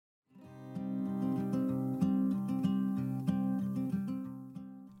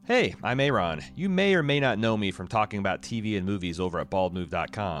Hey, I'm Aaron. You may or may not know me from talking about TV and movies over at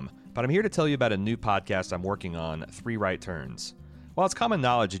baldmove.com, but I'm here to tell you about a new podcast I'm working on, Three Right Turns. While it's common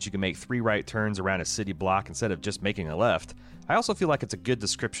knowledge that you can make 3 right turns around a city block instead of just making a left, I also feel like it's a good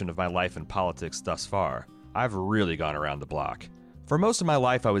description of my life in politics thus far. I've really gone around the block. For most of my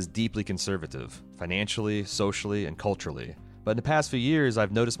life, I was deeply conservative, financially, socially, and culturally. But in the past few years,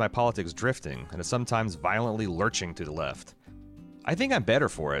 I've noticed my politics drifting and is sometimes violently lurching to the left. I think I'm better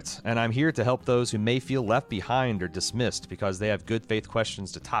for it, and I'm here to help those who may feel left behind or dismissed because they have good faith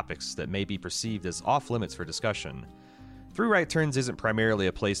questions to topics that may be perceived as off-limits for discussion. Three Right Turns isn't primarily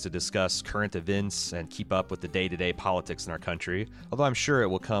a place to discuss current events and keep up with the day-to-day politics in our country, although I'm sure it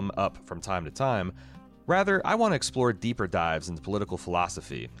will come up from time to time. Rather, I want to explore deeper dives into political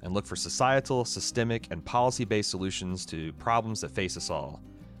philosophy and look for societal, systemic, and policy-based solutions to problems that face us all.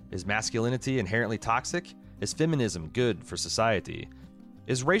 Is masculinity inherently toxic? Is feminism good for society?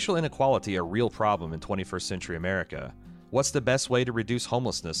 Is racial inequality a real problem in 21st century America? What's the best way to reduce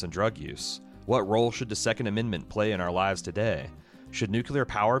homelessness and drug use? What role should the Second Amendment play in our lives today? Should nuclear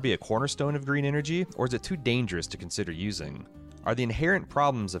power be a cornerstone of green energy, or is it too dangerous to consider using? Are the inherent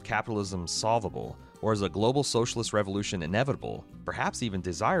problems of capitalism solvable, or is a global socialist revolution inevitable, perhaps even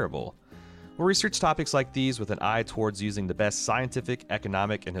desirable? We'll research topics like these with an eye towards using the best scientific,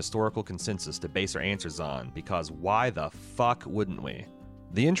 economic, and historical consensus to base our answers on, because why the fuck wouldn't we?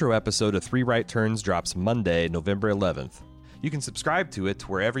 The intro episode of Three Right Turns drops Monday, November 11th. You can subscribe to it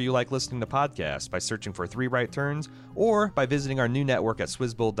wherever you like listening to podcasts by searching for Three Right Turns or by visiting our new network at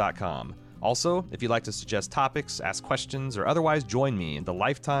swizzbold.com. Also, if you'd like to suggest topics, ask questions, or otherwise join me in the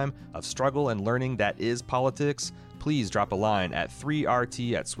lifetime of struggle and learning that is politics, please drop a line at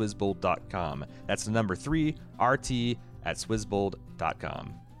 3rt@swizzbold.com. That's the number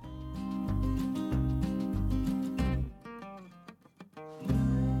 3rt@swizzbold.com.